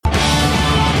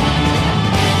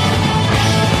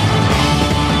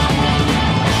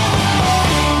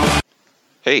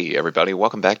Hey, everybody,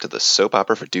 welcome back to the Soap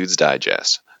Opera for Dudes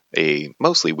Digest, a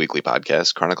mostly weekly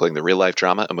podcast chronicling the real life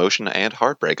drama, emotion, and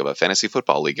heartbreak of a fantasy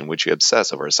football league in which you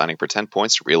obsess over assigning pretend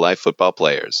points to real life football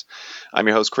players. I'm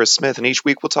your host, Chris Smith, and each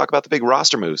week we'll talk about the big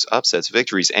roster moves, upsets,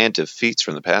 victories, and defeats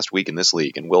from the past week in this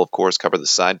league, and we'll, of course, cover the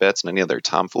side bets and any other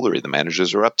tomfoolery the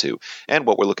managers are up to, and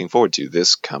what we're looking forward to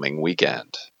this coming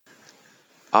weekend.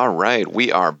 All right,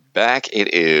 we are back.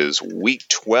 It is week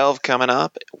 12 coming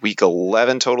up. Week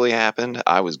 11 totally happened.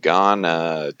 I was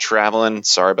gone traveling.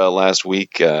 Sorry about last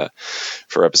week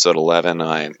for episode 11.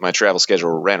 My travel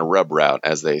schedule ran a rub route,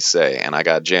 as they say, and I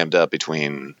got jammed up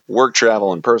between work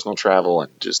travel and personal travel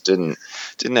and just didn't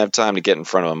have time to get in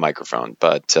front of a microphone.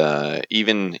 But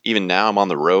even now I'm on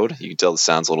the road. You can tell the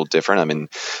sound's a little different.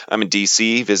 I'm in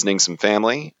DC visiting some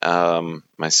family,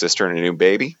 my sister and a new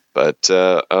baby. But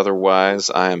otherwise,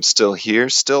 I am still here,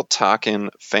 still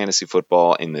talking fantasy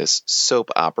football in this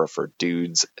soap opera for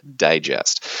Dudes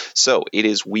Digest. So it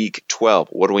is week 12.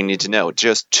 What do we need to know?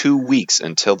 Just 2 weeks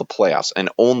until the playoffs, and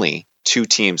only 2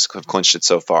 teams have clinched it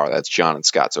so far. That's John and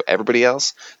Scott. So everybody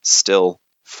else still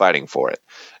fighting for it.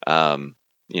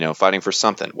 Fighting for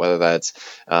something, whether that's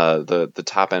the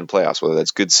top end playoffs, whether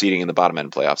that's good seeding in the bottom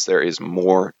end playoffs. There is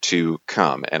more to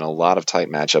come, and a lot of tight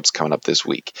matchups coming up this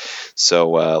week.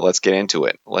 So let's get into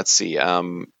it. Let's see.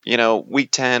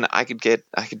 Week 10, I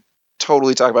could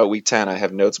totally talk about week 10. I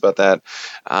have notes about that.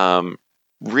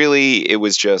 Really, it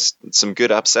was just some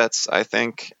good upsets, I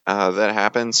think, that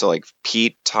happened. So like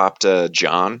Pete topped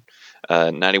John.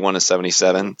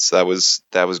 91-77. So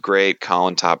that was great.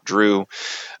 Colin topped Drew.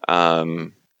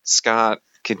 Scott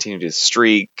continued his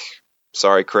streak.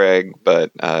 Sorry, Craig,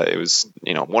 but it was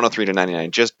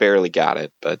 103-99. Just barely got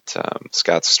it, but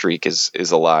Scott's streak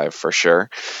is alive for sure.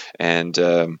 And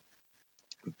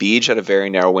Beej had a very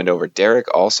narrow win over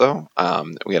Derek. Also,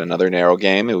 we had another narrow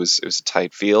game. It was a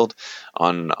tight field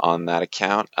on that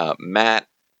account. Matt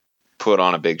put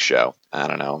on a big show. I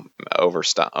don't know, over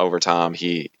Tom.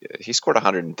 He scored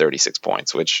 136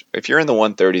 points, which if you're in the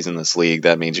 130s in this league,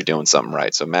 that means you're doing something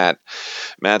right. So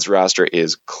Matt's roster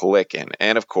is clicking.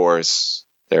 And of course,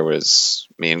 there was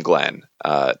me and Glenn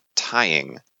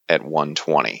tying at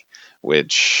 120,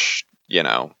 which,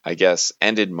 I guess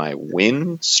ended my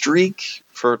win streak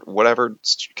for whatever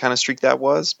kind of streak that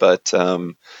was. But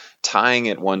tying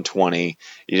at 120,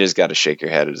 you just got to shake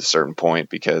your head at a certain point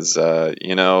because,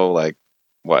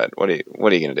 what are you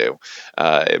going to do?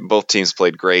 Both teams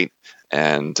played great,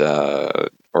 and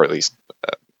or at least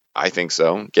I think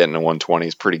so. Getting to 120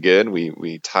 is pretty good.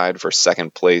 We tied for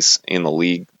second place in the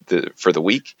league for the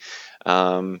week,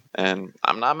 and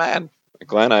I'm not mad.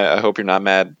 Glenn, I hope you're not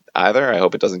mad either. I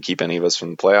hope it doesn't keep any of us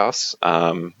from the playoffs,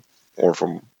 or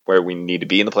from where we need to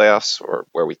be in the playoffs, or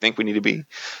where we think we need to be.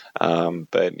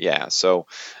 But yeah, so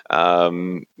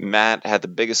Matt had the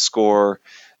biggest score.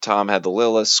 Tom had the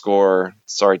littlest score.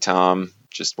 Sorry, Tom.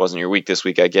 Just wasn't your week this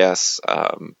week, I guess.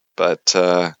 But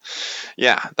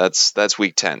that's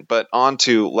week 10. But on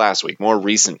to last week, more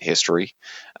recent history.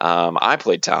 I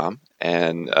played Tom,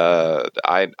 and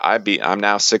I'm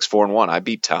now 6-4-1. I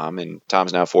beat Tom, and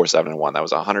Tom's now 4-7-1. That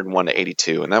was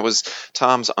 101-82, and that was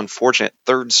Tom's unfortunate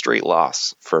third straight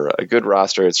loss for a good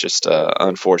roster. It's just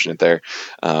unfortunate there.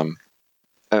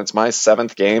 And it's my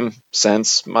 7th game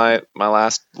since my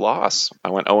last loss.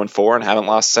 I went 0-4 and haven't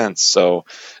lost since. So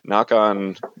knock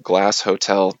on glass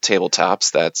hotel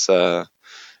tabletops. That's going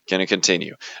to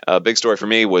continue. Big story for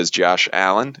me was Josh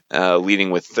Allen leading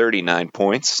with 39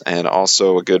 points, and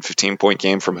also a good 15-point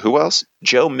game from who else?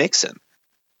 Joe Mixon.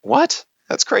 What?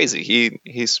 That's crazy.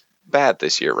 He's bad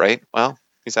this year, right? Well,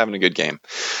 he's having a good game.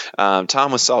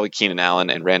 Tom was solid with Keenan Allen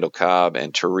and Randall Cobb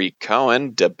and Tariq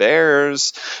Cohen, the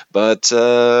Bears, but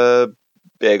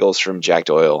bagels from Jack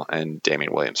Doyle and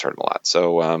Damian Williams hurt him a lot.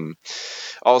 So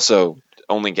also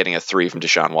only getting a 3 from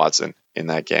Deshaun Watson in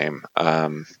that game. I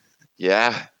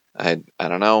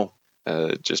don't know.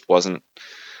 It just wasn't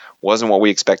what we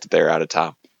expected there out of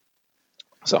Tom.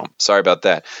 So sorry about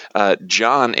that.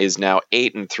 John is now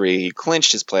 8-3. He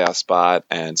clinched his playoff spot,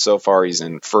 and so far he's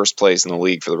in first place in the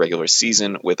league for the regular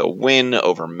season with a win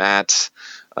over Matt,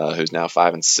 who's now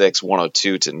 5-6,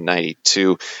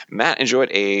 102-92. Matt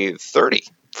enjoyed a 30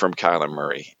 from Kyler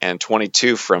Murray and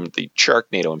 22 from the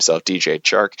Charknado himself, DJ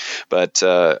Chark, but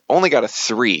only got a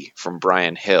 3 from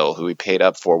Brian Hill, who he paid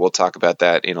up for. We'll talk about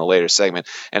that in a later segment,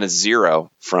 and a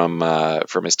 0 from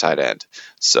his tight end.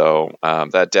 So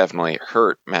that definitely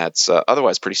hurt Matt's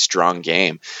otherwise pretty strong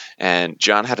game. And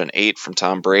John had an 8 from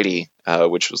Tom Brady,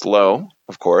 which was low,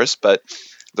 of course, but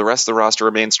the rest of the roster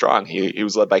remained strong. He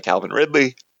was led by Calvin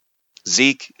Ridley,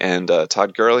 Zeke, and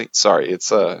Todd Gurley. Sorry, it's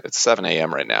 7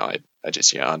 a.m. right now. I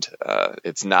just yawned.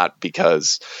 It's not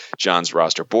because John's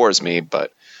roster bores me,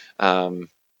 but remember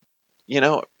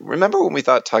when we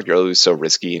thought Todd Gurley was so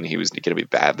risky and he was going to be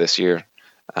bad this year?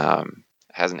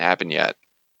 Hasn't happened yet.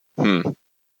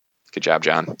 Good job,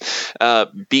 John.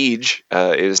 Beej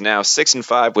is now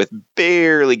 6-5 with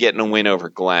barely getting a win over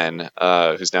Glenn,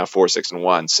 who's now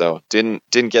 4-6-1. So didn't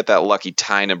get that lucky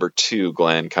tie number 2.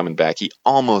 Glenn coming back. He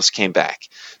almost came back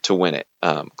to win it.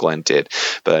 Glenn did,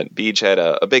 but Beej had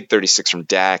a big 36 from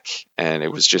Dak, and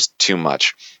it was just too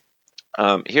much.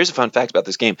 Here's a fun fact about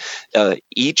this game.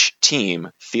 Each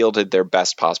team fielded their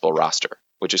best possible roster,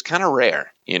 which is kind of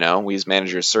rare. We as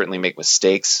managers certainly make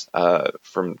mistakes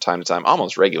from time to time,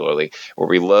 almost regularly, where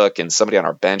we look and somebody on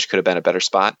our bench could have been a better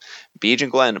spot. Beej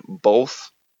and Glenn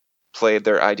both played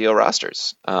their ideal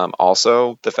rosters.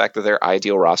 Also, the fact that their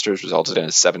ideal rosters resulted in a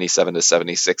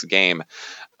 77-76 game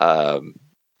kind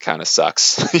of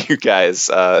sucks. You guys,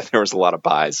 there was a lot of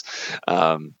buys.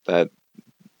 That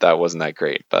wasn't that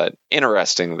great, but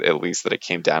interesting at least that it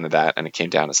came down to that, and it came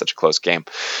down to such a close game.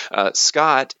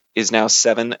 Scott is now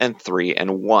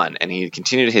 7-3-1, and he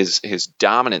continued his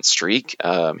dominant streak.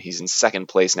 He's in second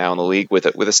place now in the league with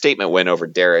a statement win over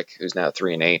Derek, who's now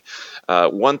 3-8,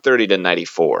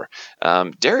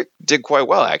 130-94. Derek did quite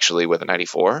well actually with a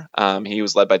 94. He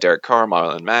was led by Derek Carr,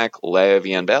 Marlon Mack,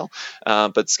 Le'Veon Bell,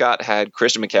 but Scott had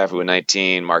Christian McCaffrey with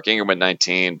 19, Mark Ingram with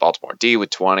 19, Baltimore D with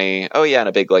 20. Oh yeah, and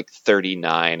a big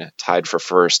 39, tied for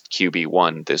first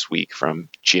QB1 this week from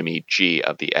Jimmy G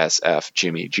of the SF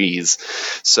Jimmy G's.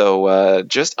 So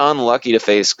just unlucky to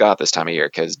face Scott this time of year,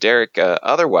 because Derek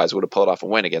otherwise would have pulled off a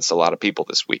win against a lot of people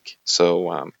this week.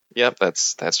 So yep,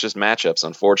 that's just matchups,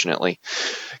 unfortunately.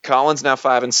 Colin's now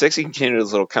 5-6. He continued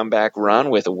his little comeback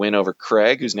run with a win over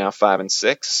Craig, who's now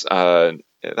 5-6.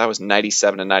 That was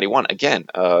 97-91. Again,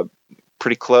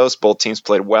 pretty close. Both teams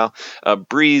played well.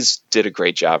 Breeze did a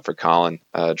great job for Colin.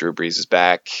 Drew Brees is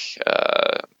back.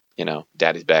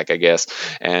 Daddy's back, I guess.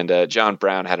 And John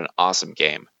Brown had an awesome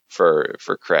game for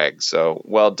Craig. So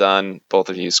well done. Both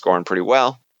of you scoring pretty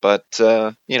well. But,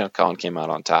 Colin came out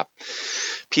on top.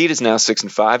 Pete is now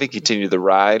 6-5. He continued the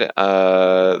ride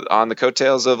on the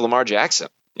coattails of Lamar Jackson,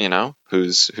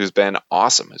 who's been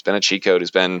awesome. Has been a cheat code.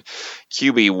 Has been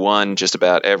QB1 just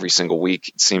about every single week,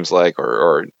 it seems like,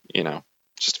 or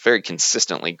just very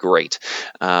consistently great.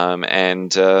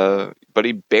 But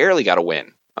he barely got a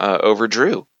win over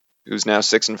Drew, who's now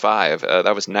 6-5.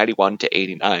 That was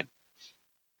 91-89.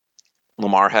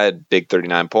 Lamar had big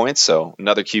 39 points, so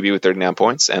another QB with 39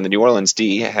 points, and the New Orleans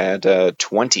D had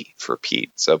 20 for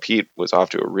Pete. So Pete was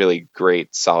off to a really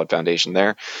great, solid foundation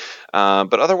there.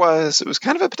 But otherwise, it was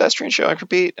kind of a pedestrian showing for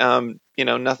Pete.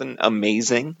 Nothing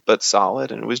amazing, but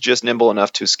solid, and it was just nimble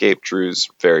enough to escape Drew's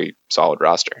very solid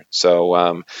roster.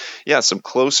 So, some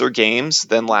closer games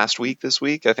than last week this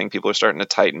week. I think people are starting to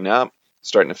tighten up,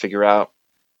 starting to figure out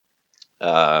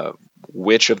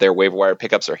which of their waiver wire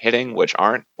pickups are hitting, which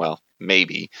aren't. Well,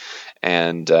 maybe.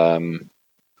 And we'll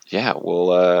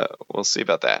see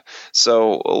about that.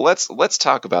 So let's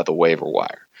talk about the waiver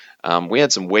wire. We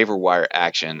had some waiver wire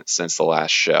action since the last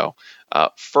show.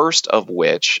 First of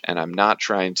which, and I'm not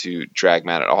trying to drag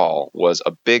Matt at all, was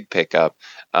a big pickup.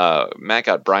 Matt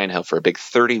got Brian Hill for a big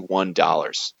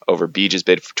 $31 over Beej's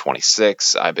bid for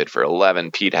 $26. I bid for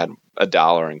 $11. Pete had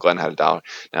 $1 and Glenn had $1.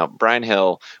 Now, Brian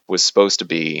Hill was supposed to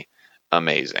be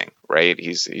amazing, right?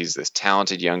 He's this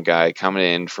talented young guy coming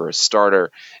in for a starter,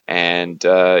 and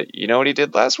you know what he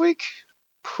did last week?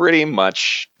 Pretty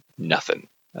much nothing.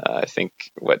 I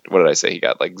think what did I say? He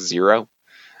got 0.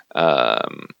 A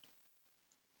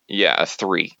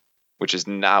 3, which is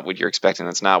not what you're expecting.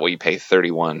 That's not what you pay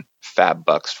 31 fab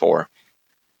bucks for.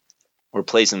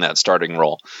 Replacing that starting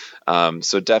role.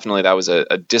 So definitely that was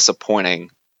a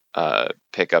disappointing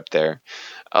pickup there.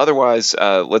 Otherwise,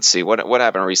 let's see what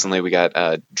happened recently. We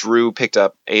got Drew picked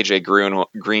up AJ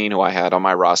Green, who I had on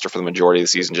my roster for the majority of the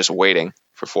season, just waiting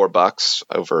for $4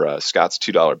 over Scott's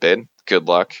 $2 bid. Good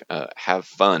luck. Have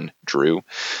fun, Drew.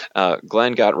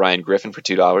 Glenn got Ryan Griffin for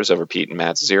 $2 over Pete and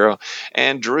Matt's 0.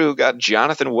 And Drew got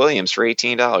Jonathan Williams for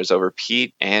 $18 over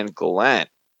Pete and Glenn.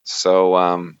 So,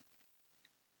 I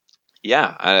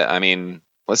mean,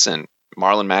 listen,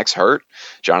 Marlon Mack's hurt.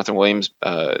 Jonathan Williams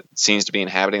seems to be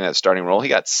inhabiting that starting role. He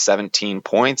got 17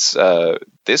 points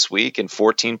this week and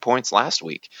 14 points last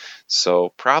week.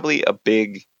 So probably a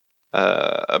big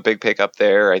pickup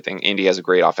there. I think Indy has a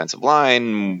great offensive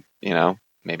line.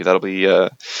 Maybe that'll be a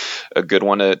good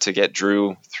one to get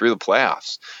Drew through the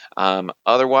playoffs.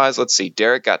 Otherwise, let's see.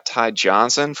 Derek got Ty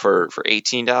Johnson for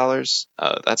 $18.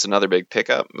 That's another big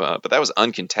pickup, but that was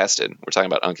uncontested. We're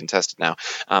talking about uncontested now.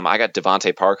 I got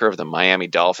Devontae Parker of the Miami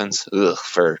Dolphins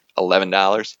for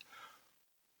 $11.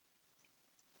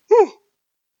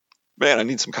 Man, I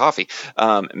need some coffee.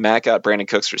 Matt got Brandon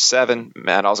Cooks for 7.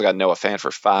 Matt also got Noah Fant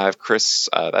for 5. Chris,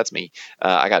 that's me.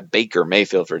 I got Baker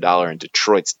Mayfield for $1 and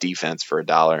Detroit's defense for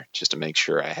 $1, just to make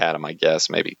sure I had him, I guess.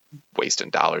 Maybe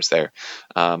wasting dollars there.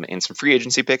 And some free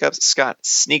agency pickups. Scott,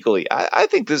 sneakily, I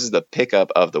think this is the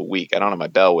pickup of the week. I don't have my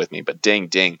bell with me, but ding,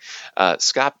 ding.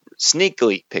 Scott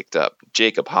sneakily picked up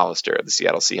Jacob Hollister of the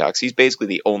Seattle Seahawks. He's basically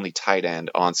the only tight end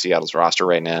on Seattle's roster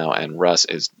right now, and Russ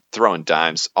is throwing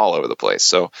dimes all over the place.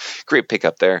 So great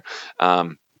pickup there.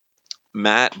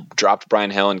 Matt dropped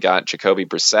Brian Hill and got Jacoby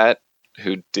Brissett,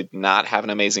 who did not have an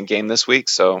amazing game this week.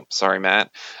 So sorry,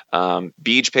 Matt.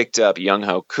 Beach picked up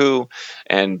Younghoe Koo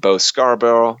and Bo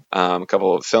Scarborough. A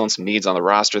couple of filling some needs on the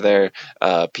roster there.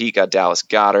 Pete got Dallas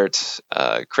Goedert.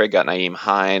 Craig got Naeem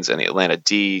Hines and the Atlanta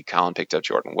D. Colin picked up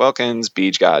Jordan Wilkins.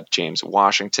 Beach got James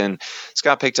Washington.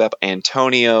 Scott picked up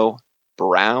Antonio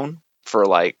Brown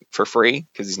for free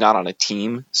because he's not on a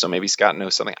team. So maybe Scott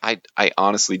knows something. I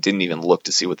honestly didn't even look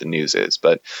to see what the news is,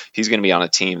 but he's going to be on a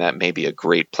team that may be a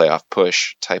great playoff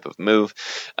push type of move.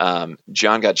 John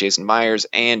got Jason Myers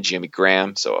and Jimmy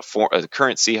Graham. So a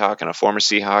current Seahawk and a former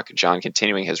Seahawk. John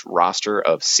continuing his roster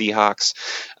of Seahawks.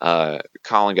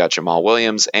 Colin got Jamal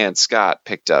Williams, and Scott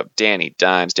picked up Daniel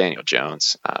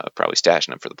Jones, probably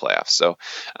stashing him for the playoffs. So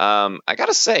I got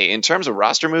to say, in terms of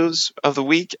roster moves of the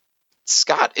week,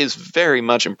 Scott is very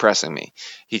much impressing me.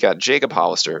 He got Jacob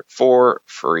Hollister for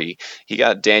free. He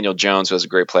got Daniel Jones, who has a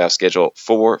great playoff schedule,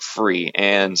 for free,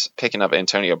 and picking up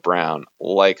Antonio Brown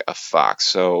like a fox.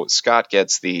 So Scott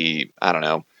gets the, I don't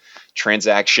know,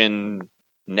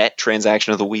 net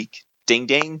transaction of the week. Ding,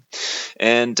 ding.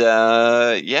 And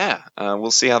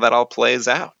we'll see how that all plays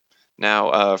out.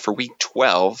 Now, for week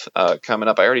 12 coming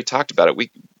up, I already talked about it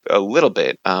a little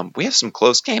bit. We have some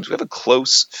close games. We have a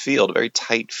close field, a very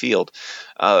tight field.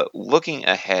 Looking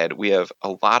ahead, we have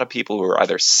a lot of people who are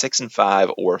either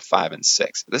 6-5 or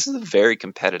 5-6. This is a very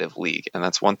competitive league, and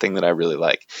that's one thing that I really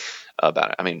like about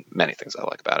it. I mean, many things I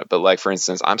like about it, but like for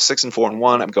instance, I'm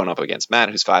 6-4-1. I'm going up against Matt,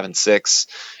 who's 5-6.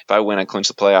 If I win, I clinch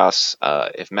the playoffs.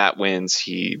 If Matt wins,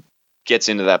 he gets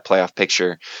into that playoff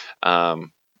picture.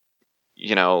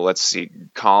 Let's see.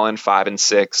 Colin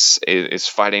 5-6 is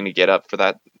fighting to get up for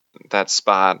that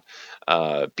spot.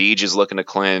 Beej is looking to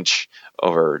clinch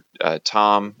over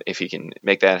Tom if he can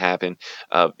make that happen.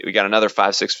 We got another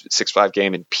 5-6-5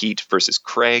 game in Pete versus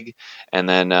Craig, and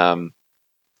then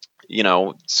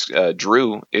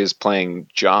Drew is playing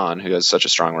John, who has such a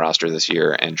strong roster this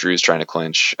year, and Drew's trying to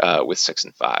clinch with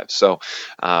 6-5. So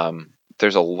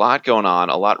there's a lot going on,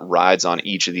 a lot rides on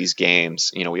each of these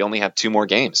games. We only have 2 more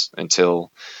games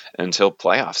until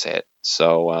playoffs hit.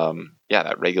 So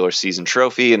that regular season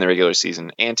trophy and the regular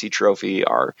season anti-trophy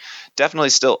are definitely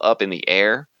still up in the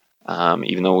air.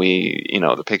 Even though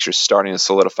the picture's starting to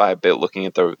solidify a bit looking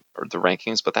at the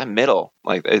rankings, but that middle,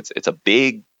 like it's a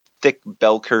big, thick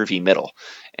bell curvy middle,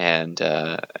 and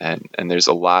there's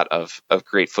a lot of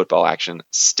great football action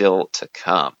still to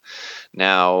come.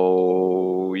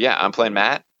 Now, I'm playing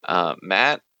Matt.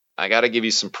 Matt, I got to give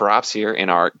you some props here in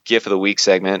our GIF of the Week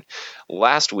segment.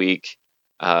 Last week,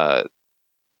 I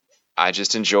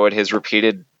just enjoyed his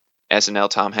repeated SNL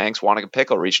Tom Hanks wanting a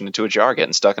pickle, reaching into a jar,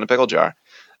 getting stuck in a pickle jar.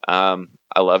 I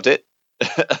loved it.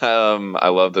 I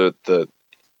love the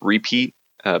repeat.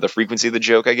 The frequency of the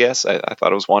joke, I guess. I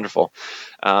thought it was wonderful.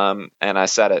 And I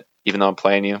said it, even though I'm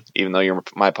playing you, even though you're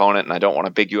my opponent, and I don't want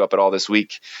to big you up at all this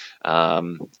week.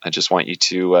 I just want you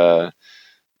to,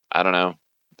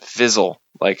 fizzle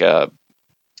like an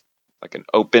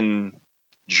open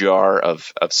jar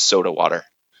of soda water.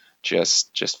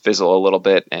 Just fizzle a little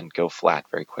bit and go flat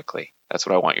very quickly. That's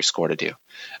what I want your score to do.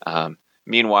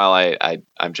 Meanwhile,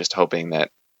 I'm just hoping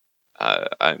that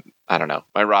I don't know.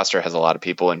 My roster has a lot of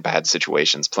people in bad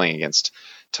situations playing against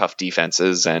tough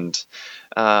defenses, and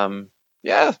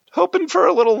hoping for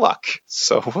a little luck.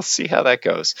 So we'll see how that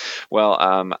goes. Well,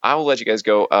 I will let you guys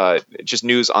go. Just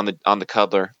news on the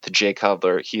Cuddler, the Jay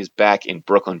Cuddler. He is back in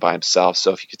Brooklyn by himself.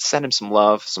 So if you could send him some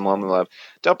lonely love,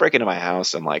 don't break into my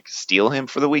house and steal him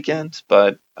for the weekend.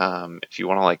 But if you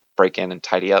want to break in and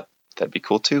tidy up, that'd be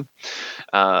cool too.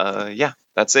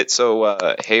 That's it. So,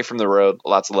 hey from the road,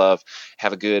 lots of love.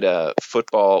 Have a good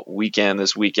football weekend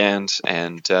this weekend.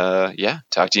 And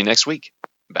talk to you next week.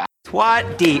 Bye.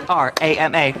 What?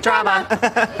 DRAMA. Drama.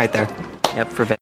 Right there. Yep, for